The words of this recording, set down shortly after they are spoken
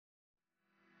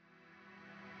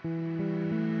Hello,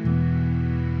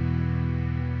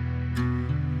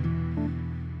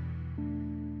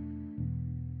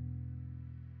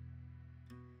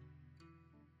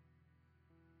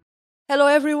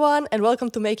 everyone, and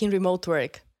welcome to Making Remote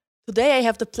Work. Today, I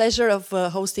have the pleasure of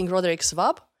hosting Roderick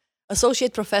Swaab,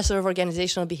 Associate Professor of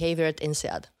Organizational Behavior at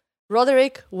INSEAD.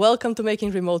 Roderick, welcome to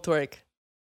Making Remote Work.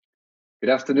 Good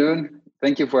afternoon.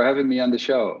 Thank you for having me on the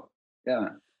show. Yeah.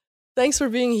 Thanks for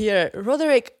being here.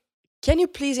 Roderick, can you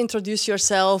please introduce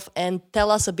yourself and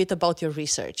tell us a bit about your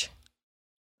research?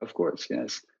 Of course,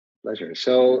 yes. Pleasure.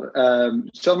 So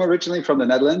I'm originally from the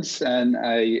Netherlands, and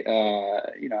I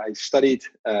studied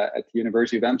at the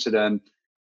University of Amsterdam,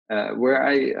 where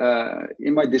I,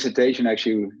 in my dissertation,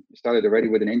 actually started already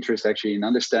with an interest actually in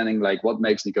understanding like what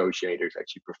makes negotiators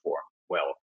actually perform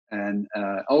well. And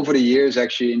over the years,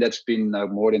 actually, and that's been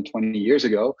more than 20 years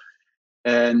ago.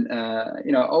 And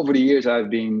over the years, I've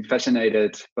been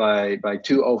fascinated by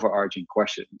two overarching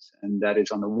questions, and that is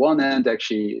on the one hand,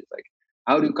 actually, like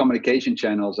how do communication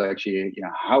channels actually,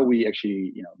 how we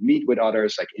actually, meet with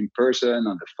others, like in person,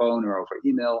 on the phone, or over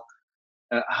email.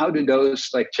 How do those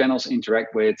like channels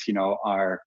interact with,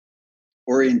 our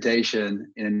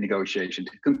orientation in a negotiation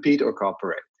to compete or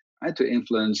cooperate, right? To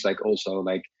influence, like also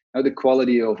like the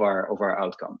quality of our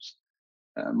outcomes.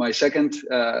 My second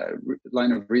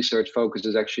line of research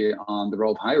focuses actually on the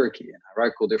role of hierarchy and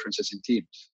hierarchical differences in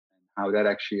teams, and how that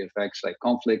actually affects like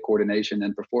conflict, coordination,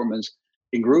 and performance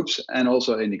in groups and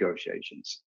also in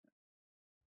negotiations.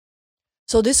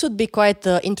 So this would be quite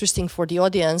interesting for the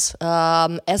audience.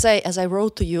 As I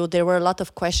wrote to you, there were a lot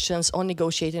of questions on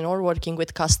negotiating or working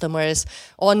with customers,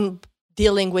 on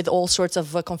dealing with all sorts of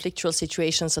conflictual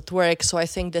situations at work. So I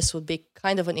think this would be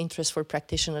kind of an interest for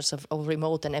practitioners of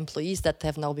remote and employees that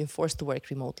have now been forced to work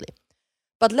remotely.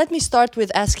 But let me start with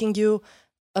asking you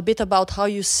a bit about how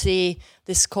you see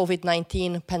this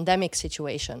COVID-19 pandemic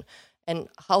situation and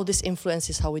how this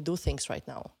influences how we do things right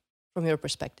now, from your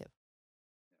perspective.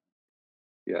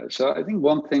 Yeah, so I think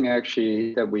one thing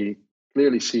actually that we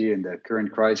clearly see in the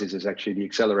current crisis is actually the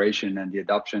acceleration and the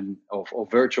adoption of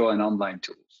virtual and online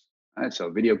tools. Right? So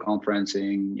video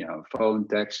conferencing, phone,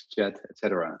 text, chat,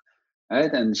 etc.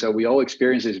 Right? And so we all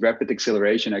experience this rapid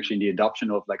acceleration actually in the adoption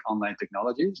of like online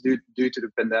technologies due to the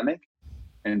pandemic.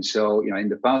 And so, in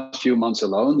the past few months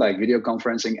alone, like video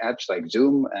conferencing apps like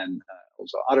Zoom and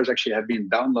also others actually have been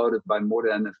downloaded by more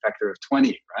than a factor of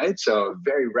 20, right? So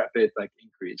very rapid like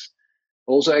increase.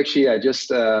 Also, actually, I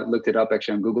just looked it up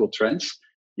actually on Google Trends.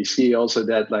 You see also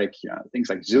that like things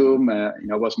like Zoom,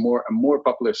 was a more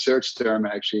popular search term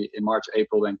actually in March,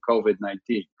 April than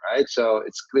COVID-19, right? So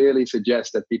it's clearly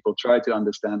suggests that people try to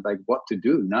understand like what to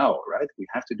do now, right? We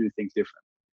have to do things different.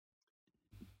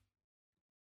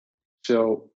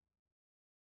 So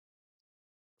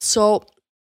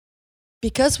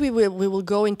because we will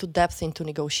go into depth into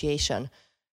negotiation,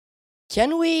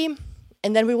 can we,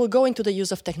 and then we will go into the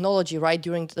use of technology, right,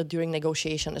 during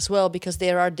negotiation as well, because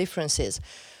there are differences.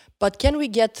 But can we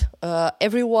get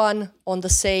everyone on the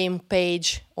same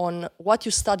page on what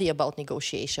you study about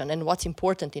negotiation and what's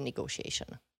important in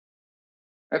negotiation?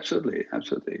 Absolutely,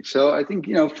 absolutely. So I think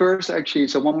first actually,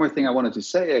 so one more thing I wanted to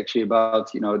say actually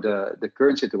about the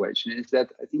current situation is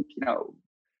that I think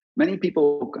many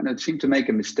people kind of seem to make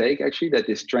a mistake actually that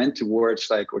this trend towards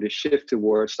like or this shift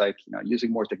towards like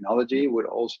using more technology would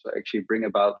also actually bring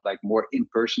about like more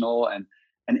impersonal and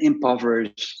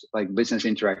impoverished like business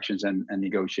interactions and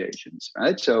negotiations,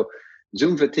 right? So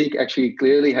Zoom fatigue actually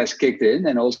clearly has kicked in,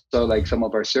 and also like some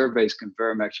of our surveys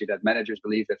confirm actually that managers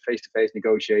believe that face-to-face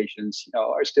negotiations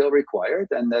are still required,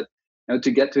 and that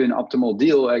to get to an optimal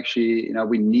deal actually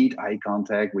we need eye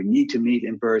contact, we need to meet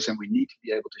in person, we need to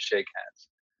be able to shake hands.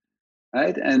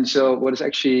 Right. And so what is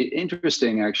actually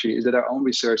interesting actually is that our own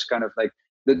research kind of like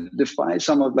defies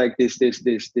some of like this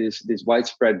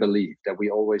widespread belief that we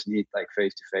always need like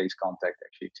face-to-face contact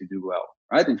actually to do well.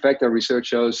 Right. In fact, our research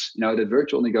shows that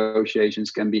virtual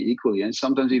negotiations can be equally and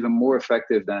sometimes even more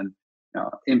effective than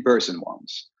in-person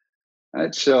ones.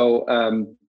 Right. So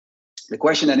the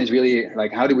question then is really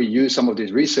like, how do we use some of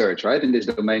this research, right, in this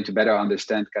domain to better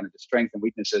understand kind of the strengths and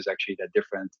weaknesses actually that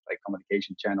different like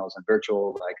communication channels and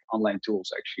virtual like online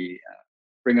tools actually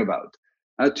bring about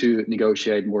to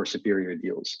negotiate more superior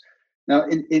deals. Now,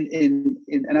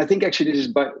 and I think actually this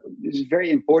is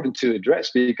very important to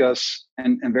address because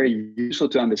and very useful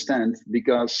to understand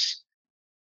because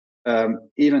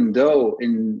even though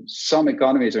in some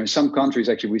economies or in some countries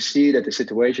actually we see that the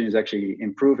situation is actually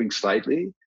improving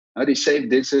slightly, these safe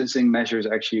distancing measures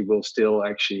actually will still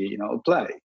actually apply,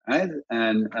 right?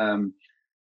 And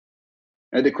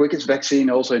The quickest vaccine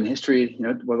also in history,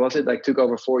 what was it, like took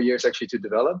over 4 years actually to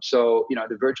develop. So,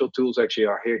 the virtual tools actually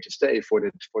are here to stay for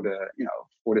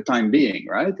the time being,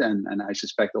 right? And I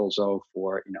suspect also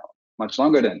for, much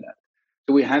longer than that.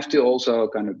 So we have to also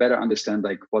kind of better understand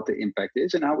like what the impact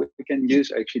is and how we can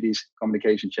use actually these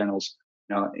communication channels,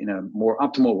 in a more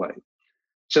optimal way.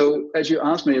 So as you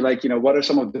asked me, like, what are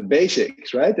some of the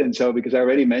basics, right? And so, because I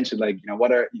already mentioned, like,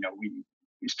 what are, we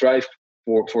strive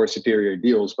for superior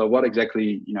deals, but what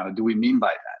exactly, do we mean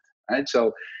by that, right?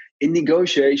 So in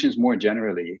negotiations more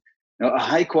generally, a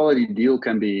high quality deal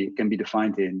can be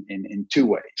defined in two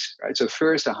ways, right? So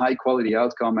first, a high quality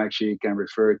outcome actually can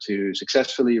refer to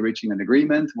successfully reaching an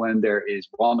agreement when there is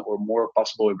one or more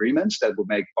possible agreements that would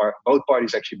make both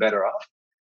parties actually better off,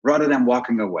 rather than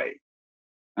walking away,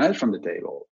 right, from the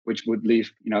table, which would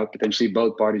leave, potentially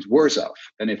both parties worse off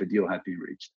than if a deal had been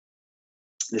reached.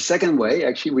 The second way,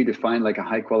 actually, we define like a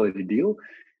high quality deal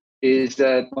is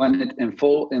that when it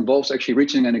involves actually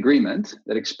reaching an agreement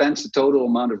that expands the total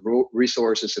amount of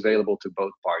resources available to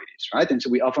both parties, right? And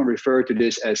so we often refer to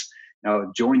this as,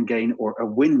 joint gain or a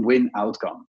win-win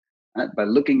outcome. Right? By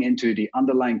looking into the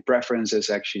underlying preferences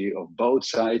actually of both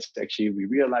sides, actually we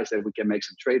realize that we can make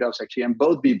some trade-offs actually and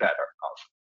both be better off.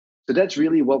 So that's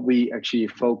really what we actually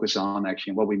focus on,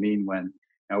 actually, and what we mean when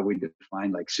we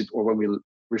define like, or when we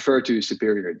refer to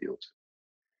superior deals.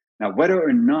 Now, whether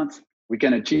or not we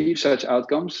can achieve such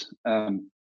outcomes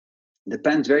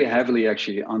depends very heavily,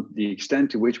 actually, on the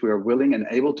extent to which we are willing and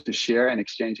able to share and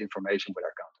exchange information with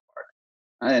our counterpart.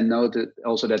 And note that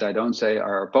also that I don't say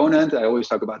our opponent, I always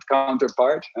talk about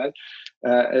counterpart, right?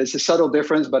 It's a subtle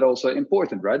difference, but also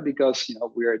important, right? Because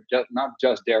we are not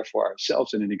just there for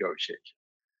ourselves in a negotiation.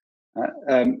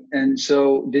 And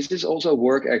so this is also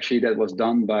work actually that was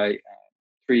done by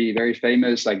three very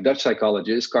famous like Dutch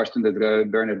psychologists, Karsten de Dreux,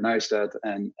 Bernard Neustadt,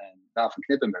 and David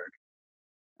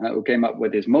Knippenberg, who came up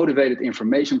with this motivated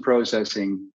information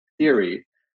processing theory.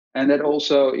 And that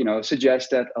also, suggests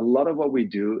that a lot of what we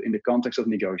do in the context of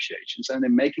negotiations and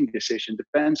in making decisions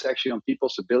depends actually on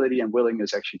people's ability and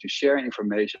willingness actually to share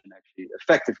information actually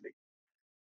effectively.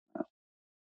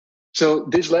 So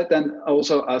this led then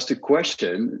also us to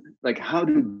question, like, how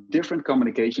do different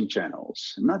communication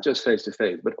channels, not just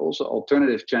face-to-face, but also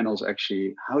alternative channels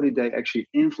actually, how do they actually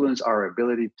influence our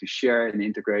ability to share and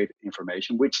integrate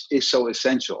information, which is so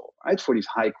essential, right, for these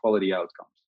high quality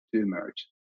outcomes to emerge?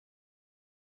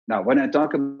 Now, when I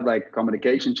talk about like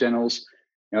communication channels,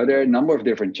 there are a number of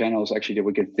different channels actually that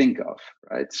we can think of,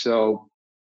 right? So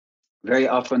very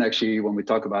often actually when we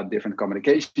talk about different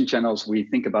communication channels, we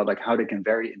think about like how they can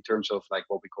vary in terms of like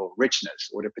what we call richness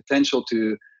or the potential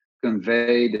to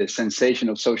convey the sensation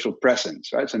of social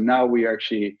presence, right? So now we are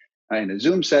actually in a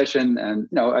Zoom session and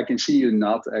I can see you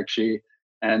not actually,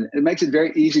 and it makes it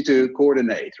very easy to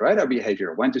coordinate, right, our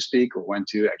behavior, when to speak or when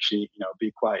to actually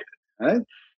be quiet, right?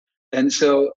 And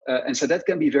so that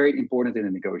can be very important in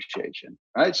a negotiation,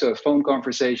 right? So a phone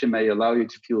conversation may allow you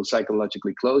to feel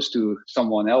psychologically close to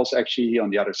someone else actually on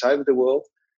the other side of the world.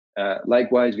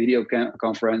 Likewise, video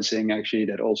conferencing actually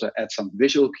that also adds some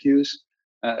visual cues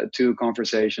to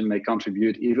conversation may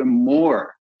contribute even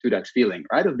more to that feeling,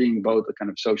 right, of being both kind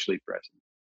of socially present.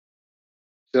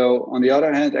 So on the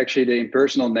other hand, actually the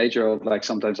impersonal nature of like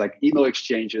sometimes like email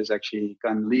exchanges actually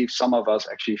can leave some of us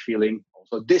actually feeling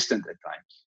also distant at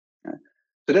times. Yeah.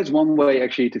 So that's one way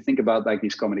actually to think about like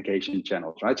these communication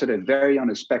channels, right? So they vary on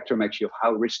a spectrum actually of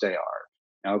how rich they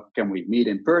are. Can we meet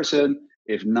in person?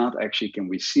 If not, actually, can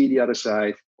we see the other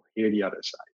side or hear the other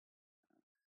side?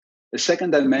 The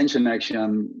second dimension actually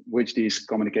on which these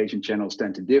communication channels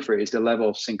tend to differ is the level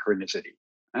of synchronicity,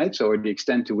 right? So the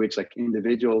extent to which like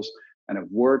individuals kind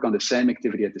of work on the same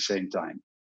activity at the same time.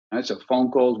 Right? So phone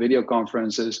calls, video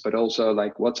conferences, but also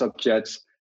like WhatsApp chats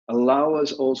allow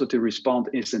us also to respond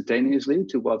instantaneously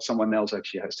to what someone else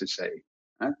actually has to say.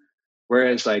 Right?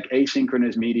 Whereas like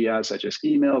asynchronous media such as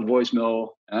email, voicemail,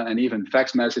 and even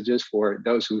fax messages, for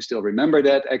those who still remember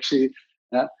that actually,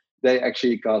 they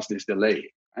actually cause this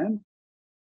delay. Right?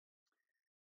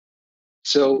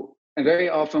 So, and very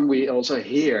often we also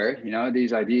hear,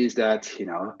 these ideas that,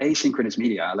 asynchronous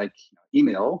media, like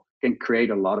email, can create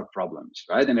a lot of problems,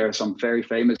 right? And there are some very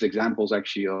famous examples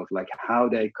actually of like how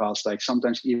they cause like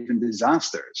sometimes even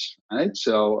disasters, right?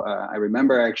 So I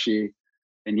remember actually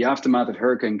in the aftermath of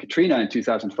Hurricane Katrina in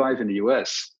 2005 in the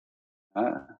US,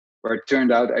 uh, where it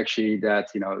turned out actually that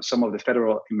some of the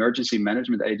Federal Emergency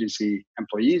Management Agency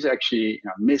employees actually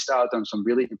missed out on some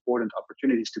really important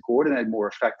opportunities to coordinate more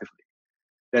effectively.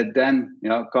 That then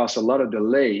caused a lot of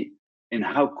delay in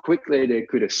how quickly they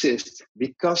could assist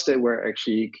because they were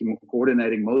actually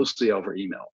coordinating mostly over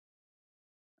email.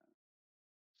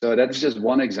 So that's just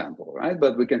one example, right?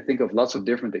 But we can think of lots of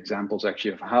different examples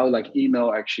actually of how like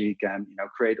email actually can,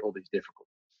 create all these difficulties.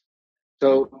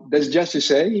 So that's just to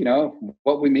say,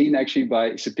 what we mean actually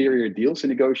by superior deals in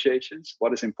negotiations,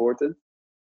 what is important,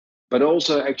 but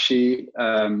also actually,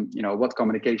 what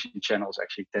communication channels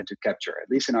actually tend to capture, at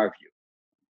least in our view.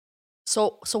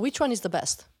 So which one is the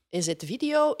best? Is it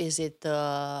video? Is it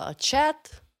a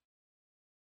chat?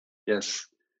 Yes.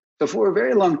 So for a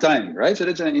very long time, right? So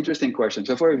that's an interesting question.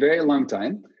 So for a very long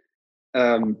time,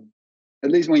 um,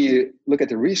 at least when you look at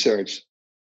the research,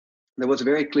 there was a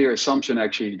very clear assumption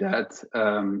actually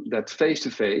that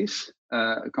face-to-face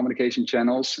communication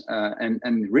channels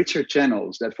and richer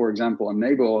channels that, for example,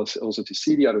 enable us also to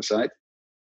see the other side,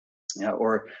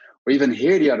 or even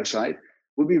hear the other side,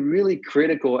 would be really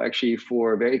critical actually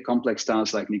for very complex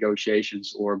tasks like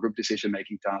negotiations or group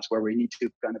decision-making tasks, where we need to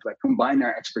kind of like combine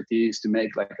our expertise to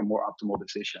make like a more optimal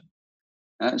decision.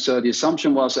 So the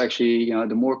assumption was actually,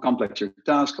 the more complex your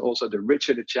task, also the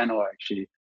richer the channel actually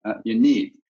you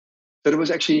need. So there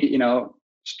was actually,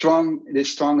 this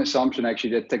strong assumption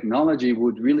actually that technology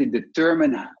would really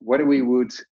determine whether we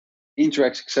would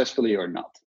interact successfully or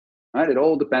not. Right? It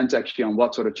all depends actually on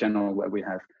what sort of channel that we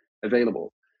have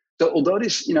available. So although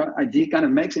this, idea kind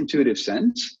of makes intuitive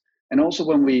sense, and also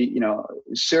when we,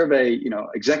 survey,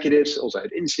 executives also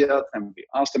at INSEAD, and we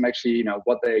ask them actually,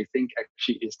 what they think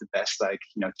actually is the best, like,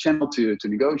 channel to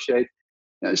negotiate.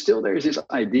 Still there is this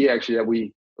idea actually that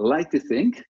we like to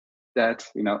think that,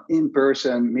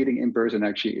 meeting in person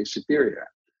actually is superior.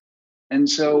 And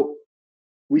so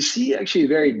we see actually a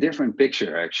very different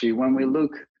picture actually when we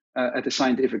look at the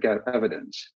scientific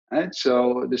evidence. Right?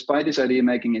 So despite this idea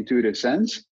making intuitive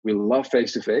sense, we love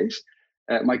face-to-face.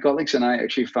 My colleagues and I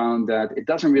actually found that it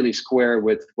doesn't really square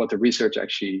with what the research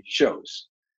actually shows.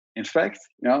 In fact,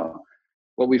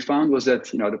 what we found was that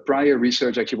the prior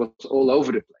research actually was all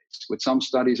over the place, with some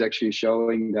studies actually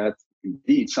showing that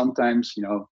indeed sometimes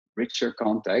richer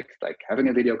contact, like having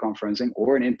a video conferencing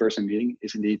or an in-person meeting,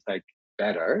 is indeed like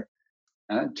better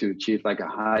to achieve like a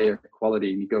higher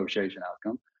quality negotiation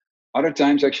outcome. Other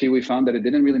times, actually, we found that it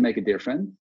didn't really make a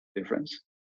difference.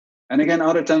 And again,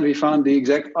 other times we found the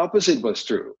exact opposite was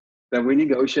true, that we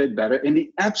negotiate better in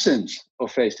the absence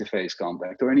of face-to-face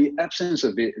contact or in the absence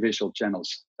of visual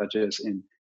channels, such as in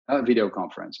video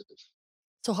conferences.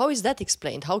 So how is that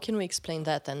explained? How can we explain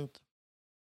that? And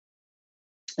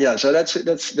Yeah, so that's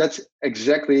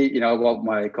exactly what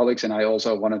my colleagues and I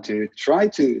also wanted to try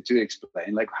to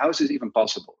explain, like how is this even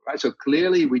possible, right? So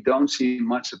clearly we don't see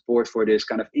much support for this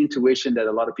kind of intuition that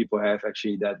a lot of people have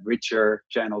actually, that richer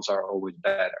channels are always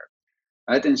better,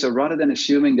 right? And so rather than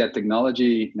assuming that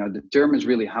technology determines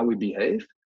really how we behave,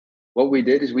 what we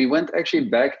did is we went actually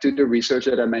back to the research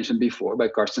that I mentioned before by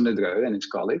Karsten de Dreux and his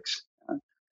colleagues,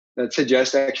 that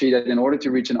suggests actually that in order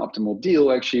to reach an optimal deal,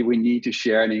 actually we need to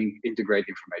share and integrate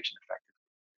information effectively.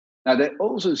 Now, they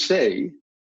also say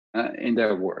in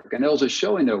their work, and they also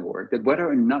show in their work, that whether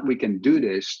or not we can do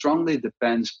this strongly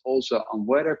depends also on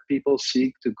whether people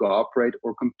seek to cooperate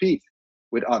or compete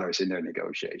with others in their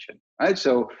negotiation, right?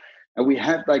 So we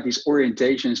have like these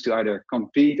orientations to either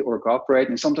compete or cooperate,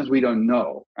 and sometimes we don't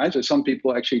know, right? So some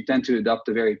people actually tend to adopt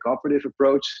a very cooperative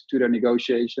approach to their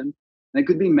negotiation. And there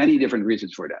could be many different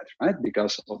reasons for that, right?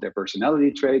 Because of their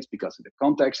personality traits, because of the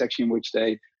context actually in which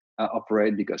they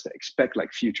operate, because they expect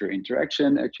like future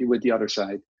interaction actually with the other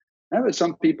side. But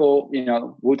some people,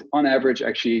 would on average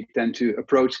actually tend to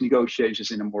approach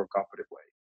negotiations in a more cooperative way.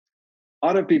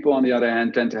 Other people, on the other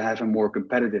hand, tend to have a more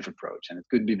competitive approach. And it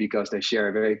could be because they share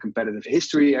a very competitive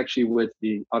history actually with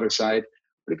the other side,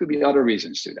 but it could be other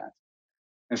reasons to that.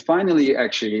 And finally,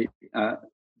 actually,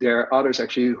 there are others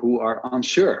actually who are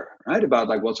unsure, right, about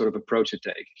like what sort of approach to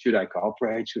take. Should I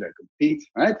cooperate? Should I compete?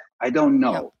 Right? I don't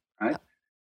yeah, know, right? yeah.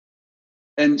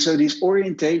 And so these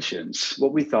orientations,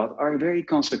 what we thought, are very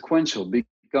consequential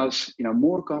because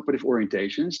more cooperative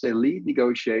orientations, they lead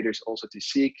negotiators also to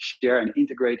seek, share, and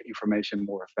integrate information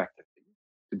more effectively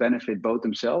to benefit both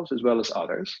themselves as well as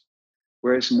others.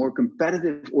 Whereas more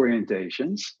competitive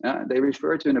orientations, they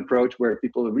refer to an approach where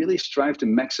people really strive to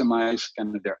maximize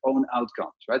kind of their own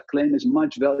outcomes, right? Claim as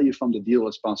much value from the deal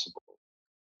as possible.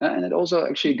 And it also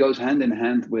actually goes hand in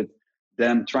hand with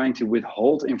them trying to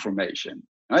withhold information,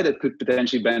 right, that could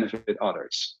potentially benefit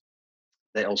others.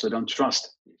 They also don't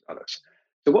trust these others.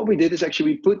 So what we did is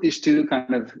actually we put these two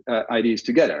kind of ideas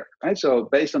together, right? So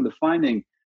based on the finding,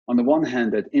 on the one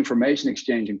hand, that information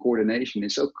exchange and coordination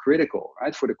is so critical,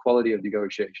 right, for the quality of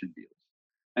negotiation deals.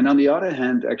 And on the other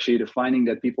hand, actually the finding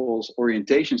that people's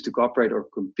orientations to cooperate or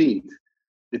compete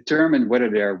determine whether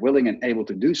they're willing and able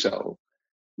to do so.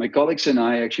 my colleagues and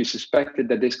I actually suspected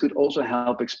that this could also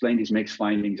help explain these mixed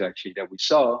findings actually that we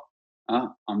saw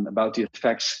about the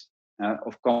effects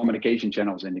of communication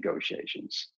channels in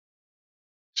negotiations.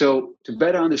 So to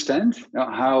better understand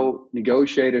how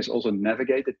negotiators also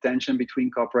navigate the tension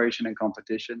between cooperation and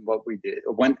competition, what we did,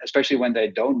 especially when they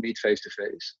don't meet face to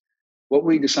face, what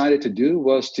we decided to do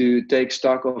was to take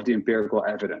stock of the empirical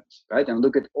evidence, right, and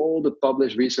look at all the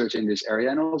published research in this area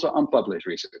and also unpublished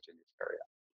research in this area.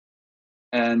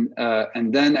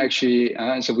 And then actually,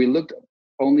 so we looked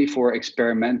only for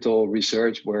experimental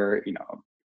research where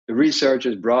the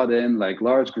researchers brought in like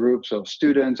large groups of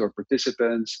students or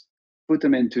participants, put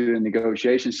them into a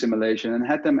negotiation simulation, and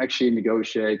had them actually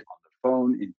negotiate on the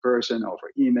phone, in person,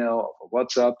 over email, over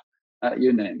WhatsApp,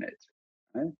 you name it.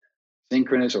 Right?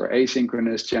 Synchronous or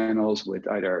asynchronous channels with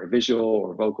either visual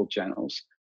or vocal channels.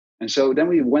 And so then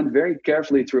we went very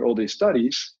carefully through all these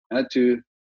studies to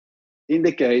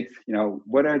indicate,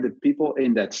 whether the people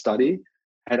in that study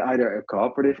had either a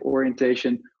cooperative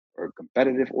orientation or a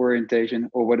competitive orientation,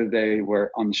 or whether they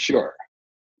were unsure.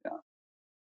 Yeah.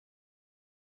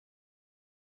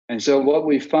 And so what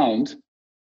we found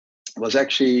was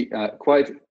actually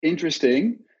quite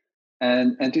interesting.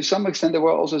 And to some extent, there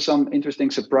were also some interesting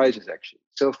surprises, actually.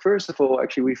 So first of all,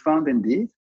 actually, we found indeed,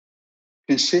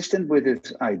 consistent with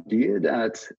this idea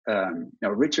that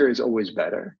richer is always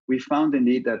better, we found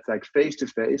indeed that like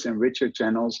face-to-face and richer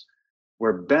channels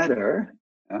were better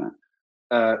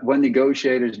when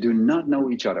negotiators do not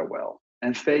know each other well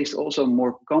and faced also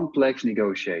more complex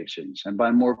negotiations. And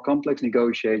by more complex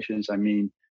negotiations, I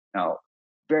mean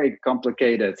very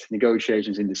complicated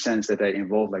negotiations in the sense that they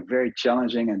involve like very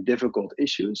challenging and difficult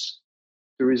issues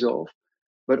to resolve,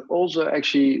 but also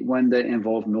actually when they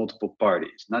involve multiple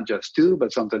parties, not just two,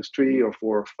 but sometimes 3 or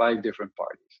 4 or 5 different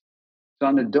parties. So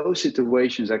under those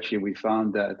situations, actually, we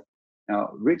found that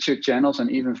richer channels and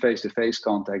even face-to-face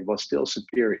contact was still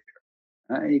superior.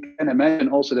 You can imagine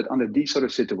also that under these sort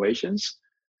of situations,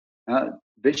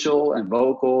 visual and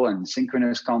vocal and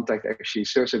synchronous contact actually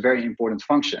serves a very important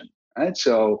function. Right?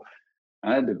 So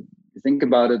think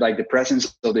about it like the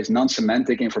presence of this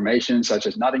non-semantic information, such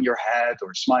as nodding your head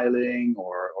or smiling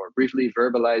or briefly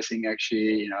verbalizing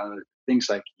actually, things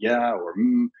like yeah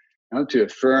or to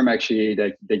affirm actually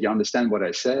that you understand what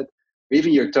I said.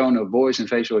 Even your tone of voice and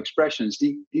facial expressions,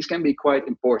 these can be quite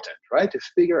important, right? To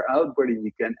figure out whether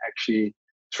you can actually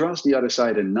trust the other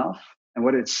side enough and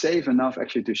whether it's safe enough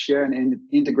actually to share and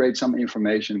integrate some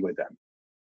information with them.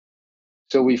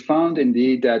 So we found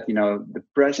indeed that the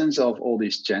presence of all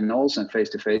these channels and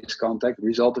face-to-face contact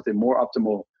resulted in more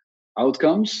optimal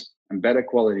outcomes and better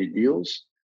quality deals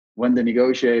when the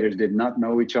negotiators did not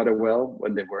know each other well,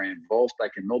 when they were involved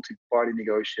like in multi-party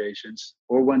negotiations,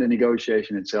 or when the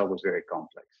negotiation itself was very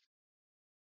complex.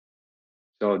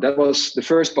 So that was the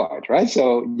first part, right?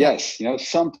 So yes,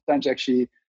 sometimes actually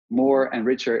more and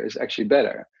richer is actually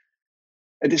better.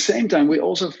 At the same time, we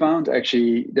also found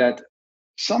actually that in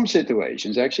some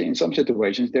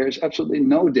situations, there is absolutely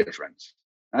no difference.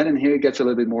 Right? And here it gets a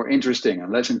little bit more interesting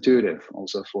and less intuitive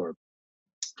also for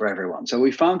everyone. So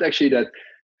we found actually that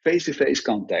face-to-face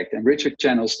contact and richer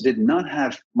channels did not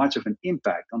have much of an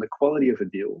impact on the quality of a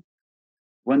deal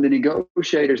when the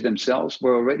negotiators themselves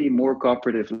were already more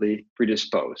cooperatively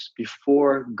predisposed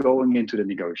before going into the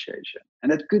negotiation.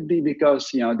 And that could be because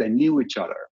they knew each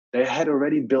other. They had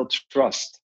already built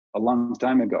trust a long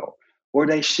time ago, or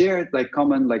they shared like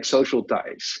common like social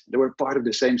ties. They were part of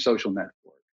the same social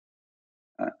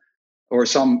network, or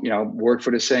some worked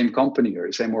for the same company or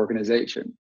the same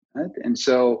organization. Right? And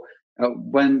so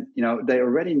when they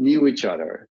already knew each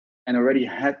other and already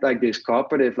had like this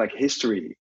cooperative like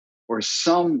history or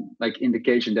some like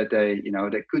indication that they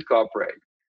could cooperate,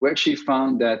 we actually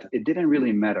found that it didn't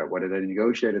really matter whether they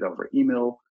negotiated over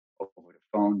email, over the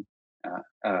phone,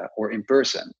 or in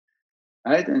person.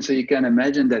 Right? And so you can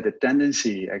imagine that the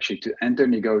tendency actually to enter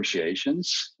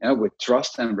negotiations with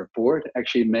trust and rapport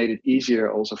actually made it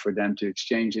easier also for them to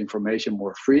exchange information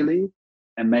more freely,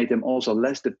 and made them also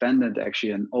less dependent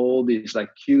actually on all these like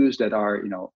cues that are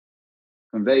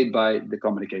conveyed by the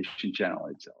communication channel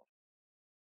itself.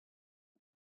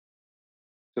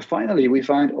 So finally, we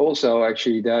find also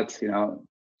actually that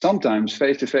sometimes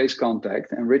face-to-face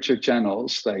contact and richer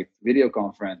channels like video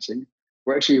conferencing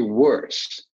were actually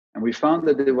worse. And we found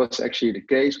that it was actually the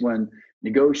case when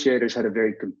negotiators had a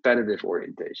very competitive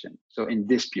orientation. So in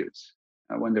disputes,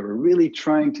 when they were really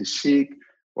trying to seek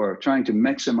or trying to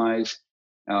maximize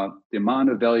the amount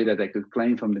of value that they could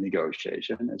claim from the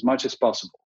negotiation as much as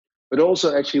possible. But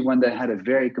also actually when they had a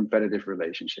very competitive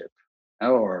relationship,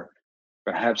 or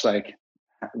perhaps like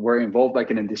were involved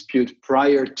like in a dispute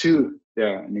prior to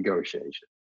the negotiation.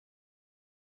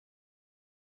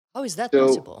 How is that So,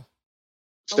 possible?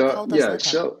 How so does yeah, that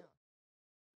happen?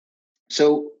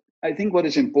 so I think what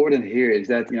is important here is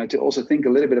that, to also think a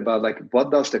little bit about like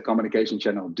what does the communication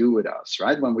channel do with us,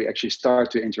 right? When we actually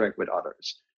start to interact with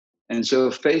others. And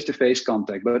so face-to-face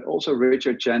contact, but also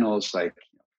richer channels like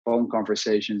phone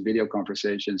conversations, video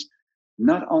conversations,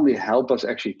 not only help us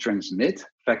actually transmit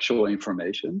factual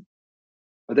information,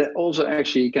 but they also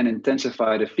actually can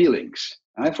intensify the feelings,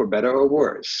 right, for better or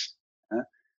worse. uh,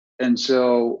 and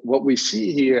so what we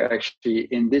see here actually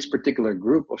in this particular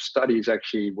group of studies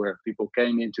actually where people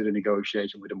came into the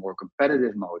negotiation with a more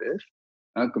competitive motive,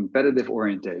 competitive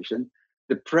orientation,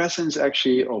 the presence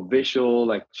actually of visual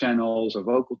like channels or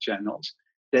vocal channels,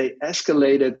 they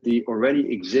escalated the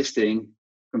already existing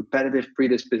competitive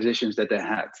predispositions that they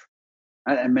had,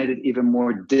 and made it even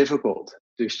more difficult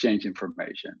to exchange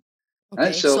information.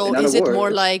 Okay, So so in other is it more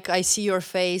words, like I see your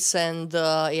face and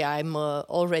yeah, I'm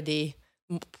already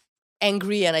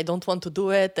angry and I don't want to do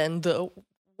it? And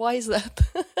why is that?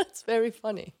 It's very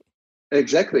funny.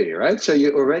 exactly, right? So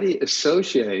you already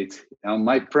associate,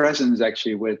 my presence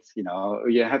actually with,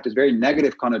 you have this very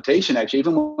negative connotation actually,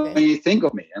 even when Okay, you think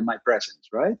of me and my presence,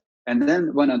 right? And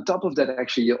then when on top of that,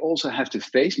 actually, you also have to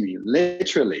face me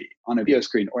literally on a video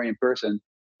screen or in person.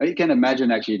 You can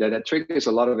imagine actually that that triggers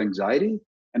a lot of anxiety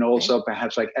and okay, also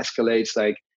perhaps like escalates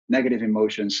like negative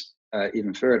emotions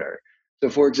even further. So,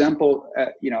 for example,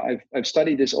 I've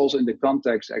studied this also in the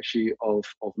context actually of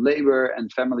labor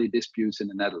and family disputes in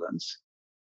the Netherlands,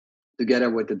 together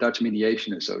with the Dutch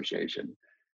Mediation Association.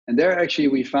 And there, actually,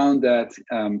 we found that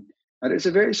there's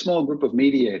a very small group of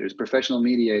mediators, professional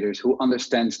mediators, who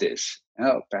understands this,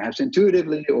 perhaps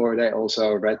intuitively, or they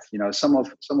also read, some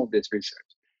of this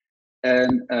research.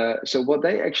 And so, what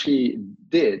they actually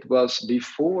did was,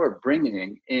 before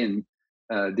bringing in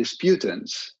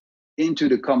disputants into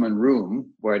the common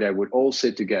room where they would all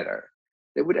sit together,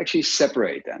 they would actually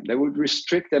separate them. They would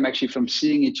restrict them actually from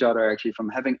seeing each other, actually from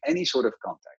having any sort of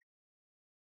contact.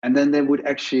 And then they would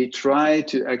actually try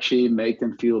to actually make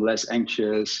them feel less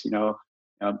anxious,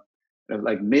 uh,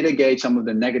 like mitigate some of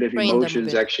the negative train them a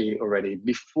emotions bit. actually already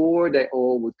before they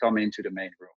all would come into the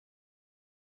main room.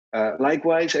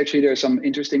 Likewise, actually, there's some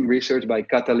interesting research by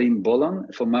Katalin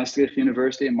Bollan from Maastricht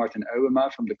University and Martin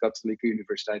Ouwema from the Katholieke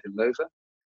Universiteit in Leuven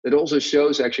that also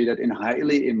shows actually that in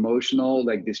highly emotional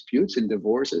like disputes and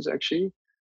divorces, actually,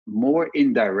 more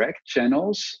indirect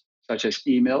channels, such as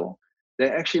email,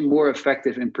 they're actually more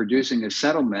effective in producing a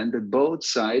settlement that both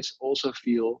sides also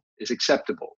feel is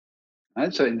acceptable.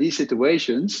 Right? So in these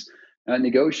situations,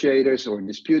 negotiators or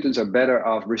disputants are better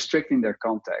off restricting their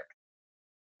contact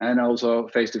and also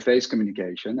face-to-face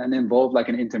communication and involve like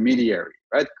an intermediary,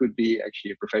 right? Could be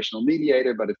actually a professional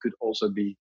mediator, but it could also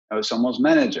be someone's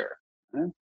manager.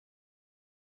 Right?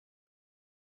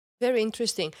 Very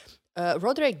interesting.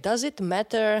 Roderick, does it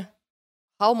matter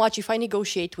how much if I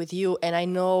negotiate with you and I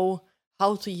know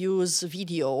how to use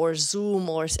video or Zoom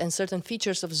and certain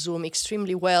features of Zoom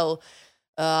extremely well,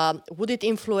 would it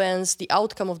influence the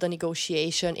outcome of the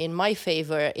negotiation in my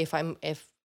favor if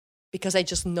because I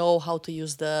just know how to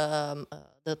use the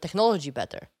technology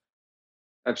better,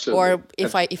 Absolutely. or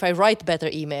if I write better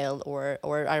email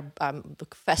I'm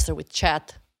faster with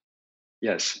chat?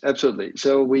 Yes, absolutely.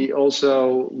 So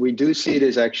we do see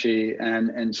this actually,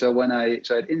 and so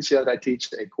at INSEAD I teach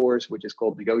a course which is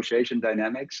called Negotiation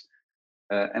Dynamics,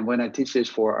 and when I teach this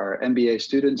for our MBA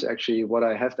students, actually what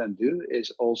I have them do is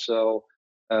also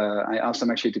I ask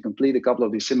them actually to complete a couple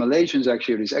of these simulations,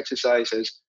 actually these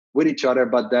exercises with each other,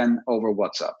 but then over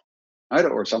WhatsApp, right?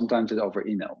 Or sometimes it's over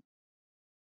email.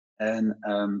 And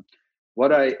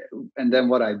what I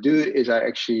what I do is I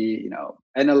actually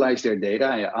analyze their data.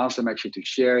 I ask them actually to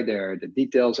share the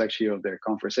details actually of their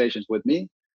conversations with me,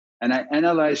 and I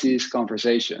analyze these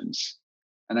conversations,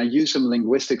 and I use some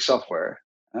linguistic software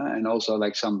and also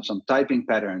like some typing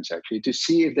patterns actually to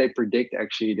see if they predict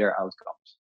actually their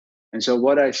outcomes. And so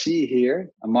what I see here,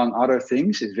 among other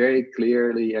things, is very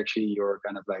clearly actually your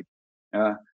kind of like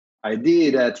uh,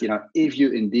 idea that if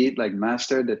you indeed like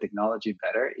master the technology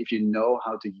better, if you know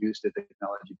how to use the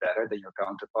technology better than your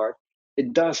counterpart,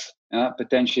 it does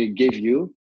potentially give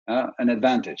you an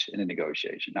advantage in a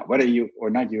negotiation. Now, whether you or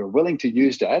not you're willing to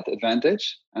use that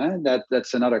advantage,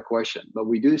 that's another question. But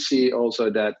we do see also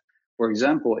that, for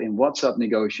example, in WhatsApp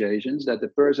negotiations, that the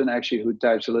person actually who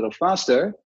types a little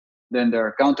faster than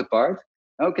their counterpart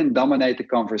now can dominate the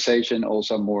conversation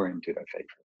also more into their favor,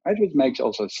 right? Which makes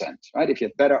also sense, right? If you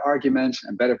have better arguments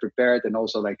and better prepared and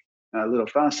also like a little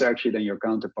faster actually than your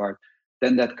counterpart,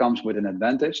 then that comes with an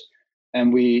advantage.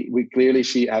 And we clearly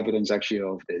see evidence actually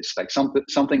of this. Like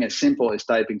something as simple as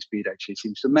typing speed actually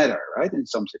seems to matter, right? In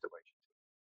some situations.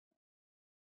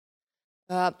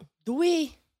 Uh, do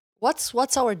we?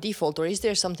 What's our default, or is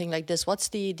there something like this? What's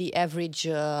the average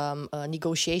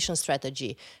negotiation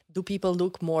strategy? Do people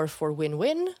look more for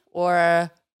win-win,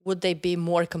 or would they be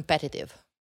more competitive?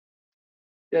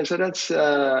 Yeah, so that's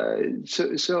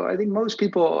so. I think most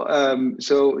people.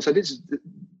 So this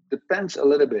depends a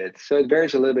little bit. So it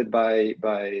varies a little bit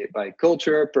by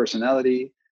culture,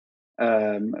 personality.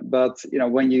 But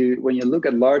when you look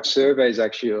at large surveys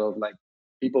actually of like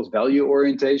people's value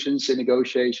orientations in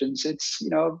negotiations, it's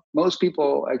most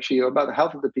people actually, or about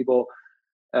half of the people,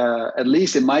 at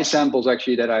least in my samples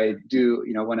actually that I do,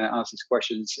 when I ask these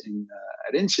questions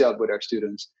at INSEAD with our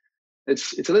students,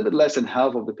 it's a little bit less than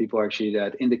half of the people actually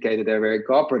that indicated they're very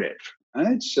cooperative.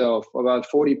 Right? So about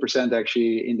 40%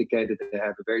 actually indicated they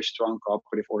have a very strong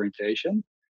cooperative orientation,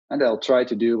 and they'll try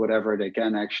to do whatever they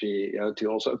can actually to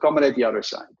also accommodate the other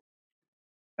side.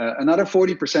 Another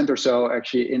 40% or so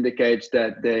actually indicates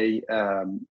that they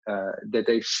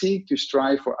seek to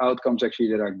strive for outcomes actually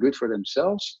that are good for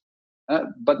themselves,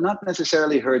 but not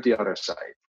necessarily hurt the other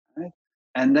side. Right?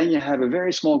 And then you have a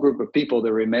very small group of people,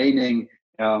 the remaining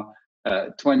 10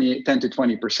 to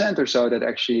 20% or so, that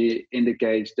actually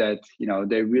indicates that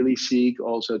they really seek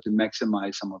also to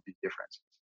maximize some of these differences.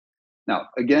 Now,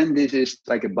 again, this is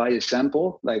like a biased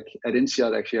sample. Like at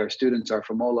INSEAD, actually, our students are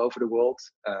from all over the world.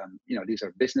 These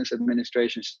are business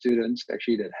administration students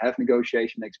actually that have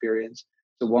negotiation experience.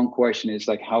 So one question is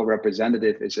like, how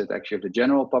representative is it actually of the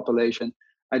general population?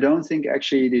 I don't think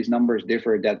actually these numbers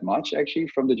differ that much actually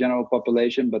from the general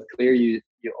population, but clearly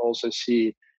you also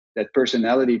see that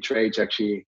personality traits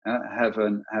actually have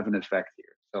an effect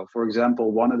here. So, for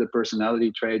example, one of the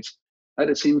personality traits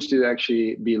that seems to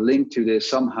actually be linked to this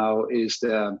somehow is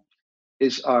the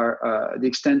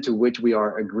extent to which we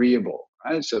are agreeable.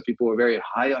 Right? So people who are very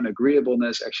high on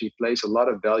agreeableness actually place a lot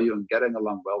of value on getting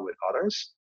along well with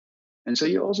others. And so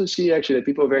you also see actually that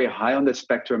people very high on the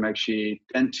spectrum actually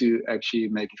tend to actually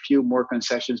make a few more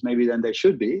concessions maybe than they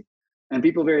should be. And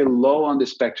people very low on the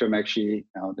spectrum actually,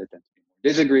 they tend to be more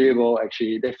disagreeable.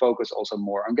 Actually, they focus also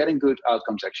more on getting good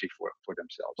outcomes actually for For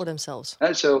themselves.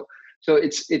 themselves? So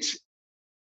it's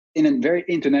in a very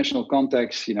international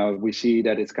context, we see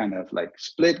that it's kind of like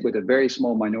split with a very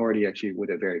small minority actually with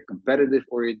a very competitive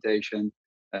orientation.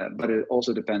 But it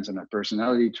also depends on our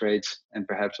personality traits and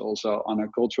perhaps also on our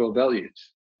cultural values.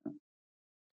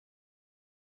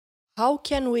 How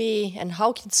can we, and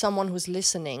how can someone who's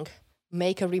listening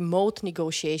make a remote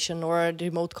negotiation or a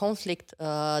remote conflict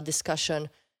discussion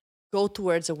go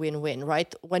towards a win-win,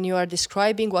 right? When you are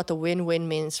describing what a win-win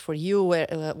means for you,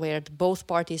 where both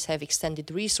parties have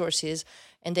extended resources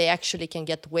and they actually can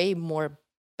get way more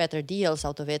better deals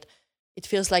out of it, it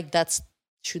feels like that's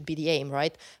should be the aim,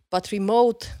 right? But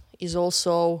remote is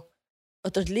also,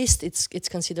 at least it's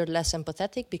considered less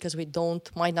empathetic because we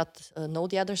might not know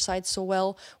the other side so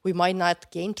well. We might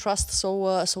not gain trust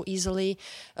so easily.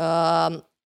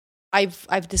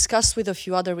 I've discussed with a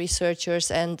few other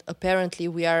researchers, and apparently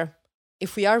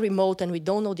if we are remote and we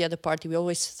don't know the other party, we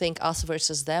always think us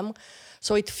versus them.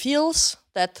 So it feels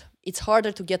that it's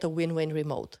harder to get a win-win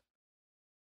remote.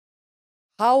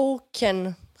 How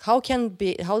can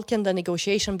the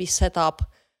negotiation be set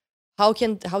up? How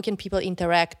can people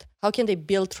interact? How can they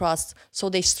build trust so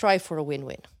they strive for a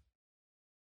win-win?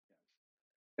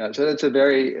 Yeah, so it's a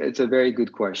very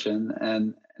good question,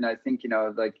 and I think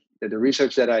like the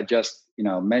research that I just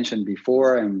mentioned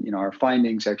before, and our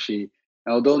findings actually,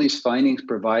 although these findings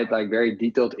provide like very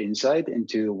detailed insight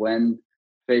into when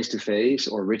face-to-face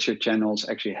or richer channels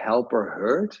actually help or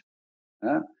hurt,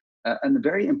 uh, and a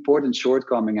very important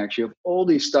shortcoming actually of all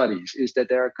these studies is that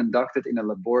they are conducted in a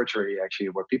laboratory actually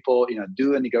where people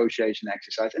do a negotiation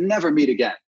exercise and never meet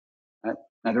again. Right?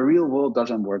 Now the real world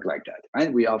doesn't work like that,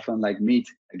 right? We often like meet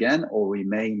again, or we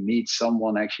may meet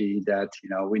someone actually that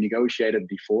we negotiated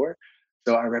before.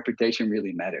 So our reputation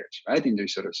really matters, right? In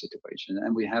this sort of situation,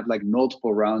 and we have like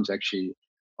multiple rounds actually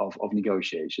of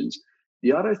negotiations.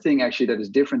 The other thing actually that is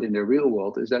different in the real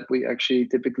world is that we actually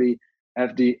typically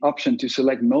have the option to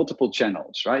select multiple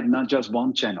channels, right? Not just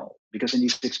one channel, because in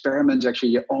these experiments actually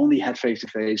you only had face to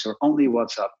face or only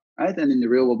WhatsApp, right? And in the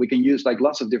real world we can use like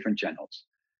lots of different channels.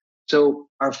 So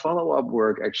our follow-up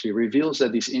work actually reveals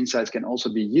that these insights can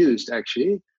also be used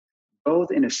actually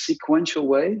both in a sequential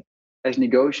way as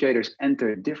negotiators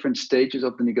enter different stages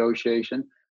of the negotiation,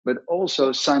 but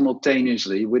also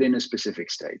simultaneously within a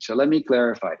specific stage. So let me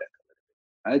clarify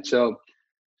that. Right. So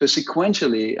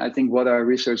sequentially, I think what our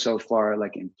research so far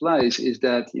like implies is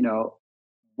that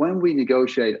when we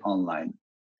negotiate online,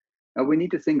 we need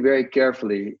to think very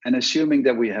carefully, and assuming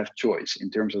that we have choice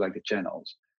in terms of like the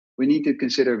channels, we need to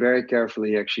consider very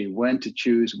carefully actually when to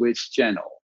choose which channel.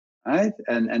 right?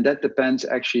 And that depends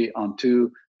actually on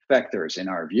two factors in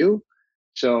our view.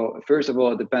 So first of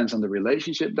all, it depends on the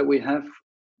relationship that we have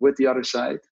with the other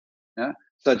side, yeah?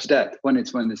 Such that when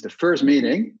it's the first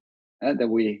meeting that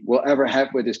we will ever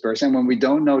have with this person, when we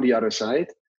don't know the other side,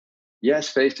 yes,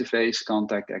 face-to-face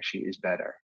contact actually is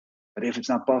better. But if it's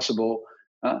not possible,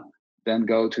 uh, then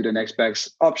go to the next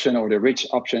best option or the rich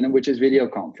option, which is video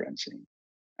conferencing,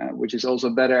 which is also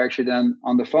better actually than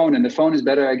on the phone. And the phone is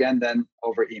better again than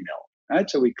over email, right?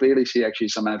 So we clearly see actually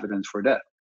some evidence for that.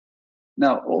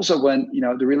 Now, also when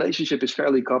the relationship is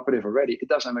fairly cooperative already, it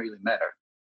doesn't really matter.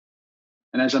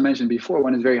 And as I mentioned before,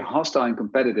 when it's very hostile and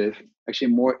competitive,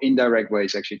 actually more indirect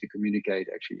ways actually to communicate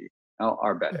actually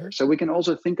are better. Mm-hmm. So we can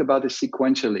also think about this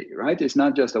sequentially, right? It's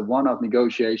not just a one-off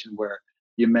negotiation where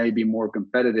you may be more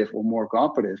competitive or more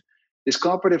cooperative. This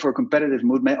cooperative or competitive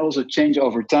mood may also change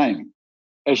over time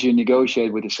as you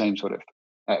negotiate with the same sort of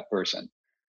person.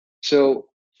 So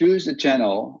choose the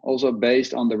channel also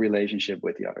based on the relationship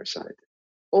with the other side.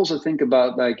 Also think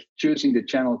about like choosing the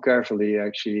channel carefully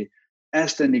actually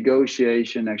as the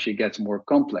negotiation actually gets more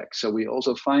complex. So we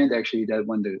also find actually that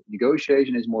when the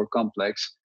negotiation is more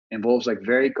complex, involves like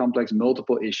very complex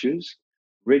multiple issues,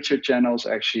 richer channels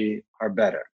actually are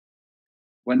better.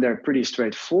 When they're pretty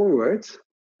straightforward,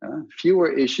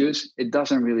 fewer issues, it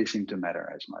doesn't really seem to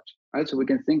matter as much, right? So we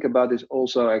can think about this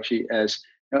also actually as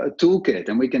a toolkit,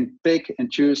 and we can pick and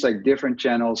choose like different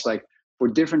channels, like for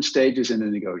different stages in the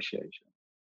negotiation.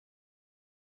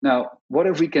 Now, what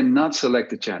if we cannot select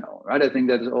the channel, right? I think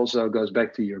that also goes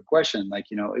back to your question, like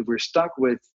if we're stuck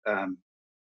with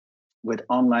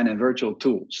online and virtual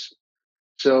tools.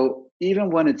 So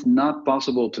even when it's not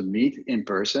possible to meet in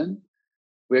person,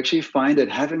 we actually find that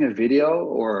having a video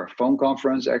or a phone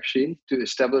conference actually to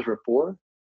establish rapport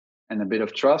and a bit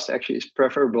of trust actually is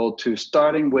preferable to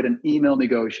starting with an email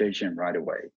negotiation right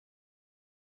away.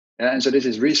 And so this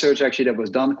is research actually that was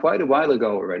done quite a while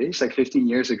ago already. It's like 15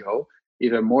 years ago,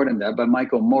 even more than that, by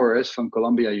Michael Morris from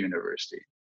Columbia University.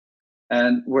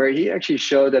 And where he actually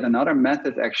showed that another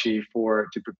method actually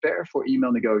to prepare for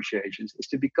email negotiations is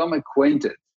to become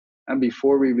acquainted and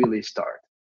before we really start.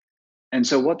 And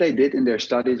so what they did in their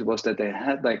studies was that they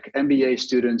had like MBA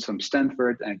students from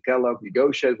Stanford and Kellogg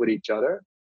negotiate with each other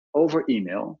over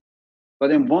email.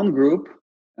 But in one group,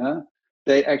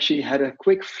 they actually had a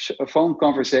quick phone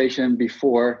conversation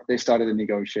before they started the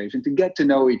negotiation to get to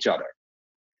know each other.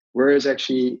 Whereas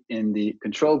actually in the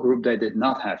control group, they did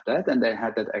not have that, and they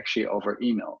had that actually over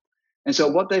email. And so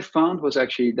what they found was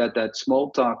actually that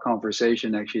small talk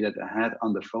conversation actually that they had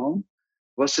on the phone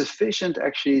was sufficient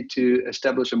actually to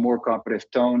establish a more cooperative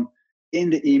tone in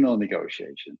the email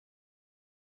negotiation.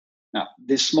 Now,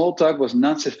 this small talk was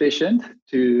not sufficient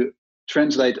to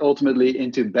translate ultimately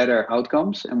into better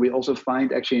outcomes. And we also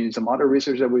find actually in some other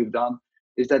research that we've done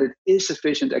is that it is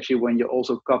sufficient actually when you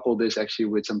also couple this actually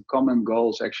with some common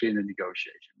goals actually in the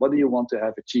negotiation. What do you want to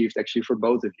have achieved actually for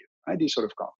both of you, right? These sort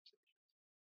of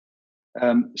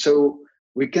conversations. So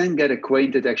we can get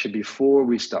acquainted actually before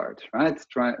we start, right?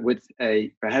 Try with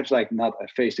a perhaps like not a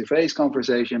face-to-face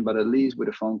conversation, but at least with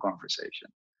a phone conversation.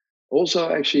 Also,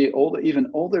 actually, even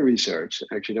older research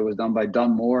actually that was done by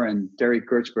Don Moore and Terry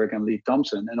Kurtzberg and Lee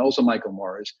Thompson, and also Michael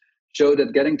Morris, showed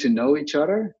that getting to know each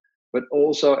other, but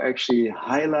also actually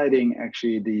highlighting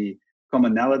actually the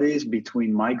commonalities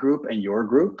between my group and your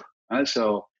group.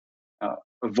 So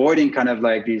avoiding kind of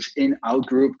like these in-out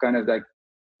group kind of like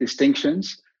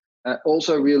distinctions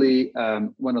also really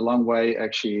went a long way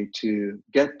actually to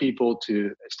get people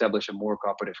to establish a more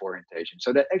cooperative orientation.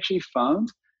 So they actually found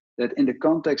that in the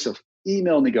context of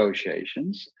email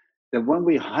negotiations, that when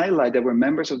we highlight that we're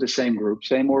members of the same group,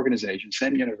 same organization,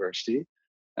 same university,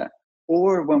 uh,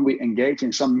 or when we engage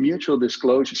in some mutual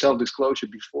disclosure, self-disclosure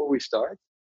before we start,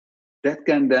 that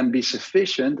can then be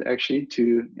sufficient actually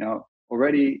to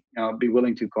already be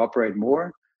willing to cooperate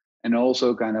more and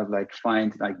also kind of like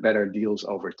find like better deals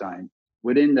over time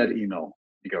within that email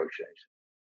negotiation.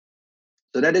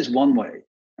 So that is one way,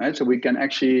 right? So we can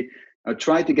actually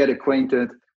try to get acquainted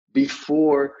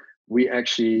before we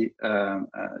actually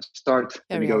start the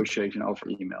Carry on. negotiation over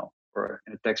email or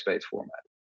in a text-based format.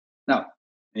 Now,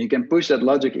 you can push that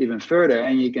logic even further,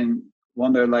 and you can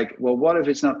wonder, like, well, what if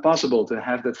it's not possible to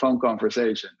have that phone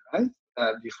conversation, right?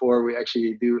 Before we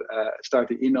actually do start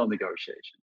the email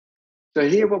negotiation. So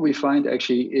here, what we find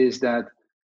actually is that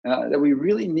we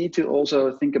really need to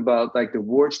also think about like the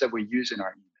words that we use in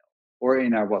our email or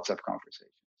in our WhatsApp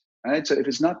conversations, right? So if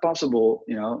it's not possible,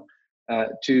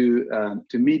 to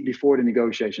meet before the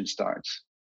negotiation starts,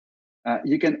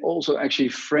 you can also actually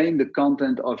frame the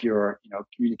content of your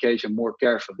communication more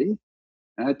carefully,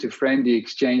 to frame the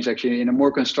exchange actually in a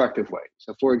more constructive way.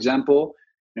 So, for example,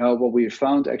 what we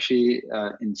found actually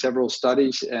in several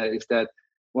studies is that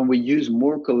when we use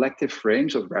more collective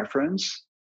frames of reference,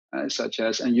 such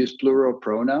as and use plural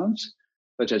pronouns,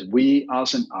 such as we,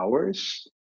 us, and ours,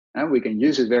 and we can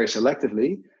use it very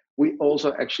selectively. We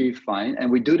also actually find,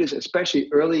 and we do this especially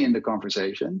early in the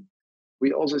conversation,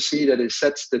 we also see that it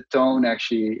sets the tone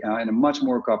actually in a much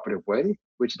more cooperative way,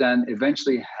 which then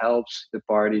eventually helps the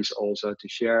parties also to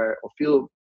share or feel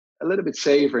a little bit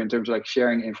safer in terms of like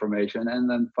sharing information and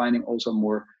then finding also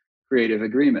more creative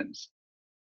agreements.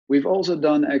 We've also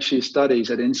done actually studies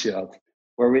at INSEAD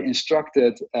where we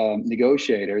instructed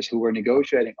negotiators who were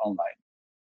negotiating online.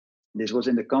 This was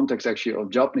in the context actually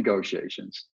of job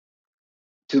negotiations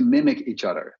to mimic each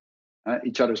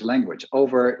other's language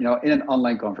over, in an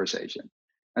online conversation.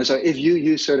 And so if you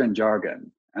use certain